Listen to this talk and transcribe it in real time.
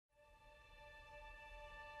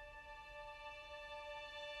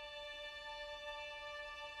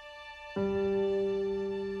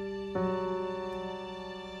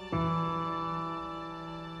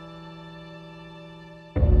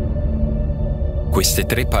Queste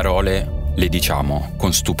 3 parole le diciamo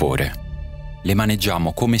con stupore. Le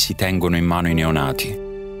maneggiamo come si tengono in mano i neonati,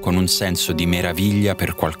 con un senso di meraviglia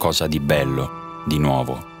per qualcosa di bello, di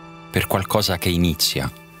nuovo, per qualcosa che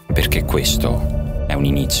inizia, perché questo è un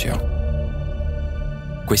inizio.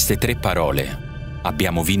 Queste 3 parole,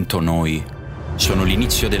 abbiamo vinto noi, sono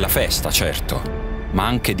l'inizio della festa, certo, ma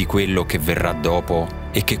anche di quello che verrà dopo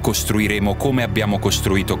e che costruiremo come abbiamo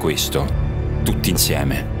costruito questo, tutti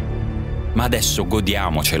insieme. Ma adesso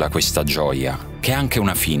godiamocela questa gioia, che è anche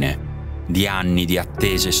una fine, di anni di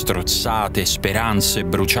attese strozzate, speranze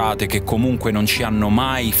bruciate che comunque non ci hanno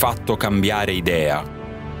mai fatto cambiare idea.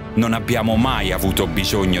 Non abbiamo mai avuto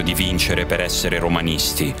bisogno di vincere per essere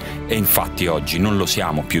romanisti, e infatti oggi non lo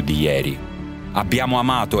siamo più di ieri. Abbiamo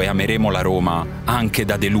amato e ameremo la Roma anche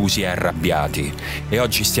da delusi e arrabbiati, e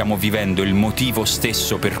oggi stiamo vivendo il motivo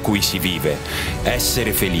stesso per cui si vive,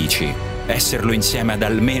 essere felici. Esserlo insieme ad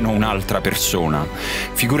almeno un'altra persona.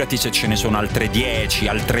 Figurati se ce ne sono altre 10,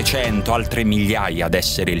 altre 100, altre migliaia ad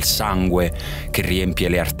essere il sangue che riempie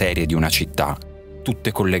le arterie di una città,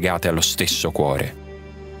 tutte collegate allo stesso cuore.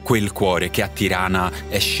 Quel cuore che a Tirana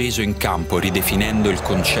è sceso in campo ridefinendo il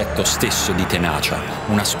concetto stesso di tenacia,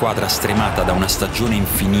 una squadra stremata da una stagione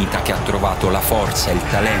infinita che ha trovato la forza, il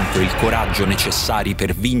talento e il coraggio necessari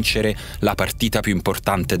per vincere la partita più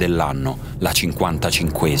importante dell'anno, la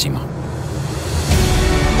 55esima.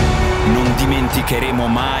 Non dimenticheremo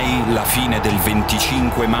mai la fine del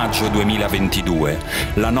 25 maggio 2022,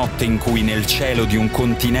 la notte in cui nel cielo di un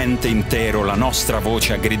continente intero la nostra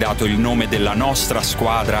voce ha gridato il nome della nostra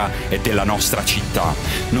squadra e della nostra città.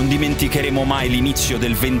 Non dimenticheremo mai l'inizio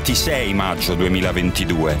del 26 maggio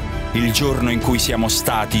 2022, il giorno in cui siamo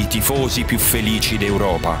stati i tifosi più felici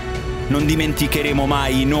d'Europa. Non dimenticheremo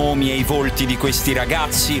mai i nomi e i volti di questi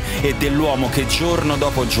ragazzi e dell'uomo che giorno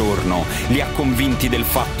dopo giorno li ha convinti del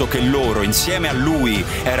fatto che loro, insieme a lui,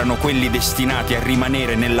 erano quelli destinati a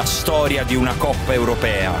rimanere nella storia di una Coppa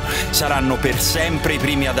Europea. Saranno per sempre i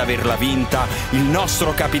primi ad averla vinta, il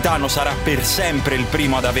nostro capitano sarà per sempre il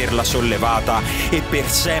primo ad averla sollevata e per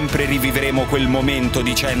sempre rivivremo quel momento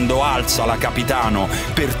dicendo alzala capitano,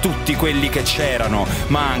 per tutti quelli che c'erano,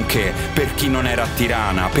 ma anche per chi non era a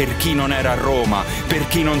Tirana, per chi non era a Roma, per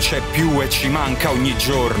chi non c'è più e ci manca ogni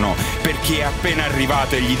giorno, per chi è appena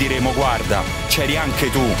arrivato e gli diremo guarda, c'eri anche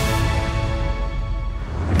tu.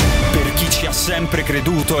 Per chi ci ha sempre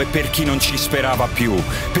creduto e per chi non ci sperava più,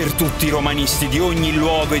 per tutti i romanisti di ogni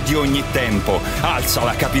luogo e di ogni tempo,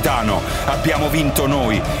 alzala capitano, abbiamo vinto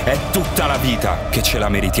noi, è tutta la vita che ce la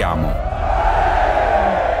meritiamo.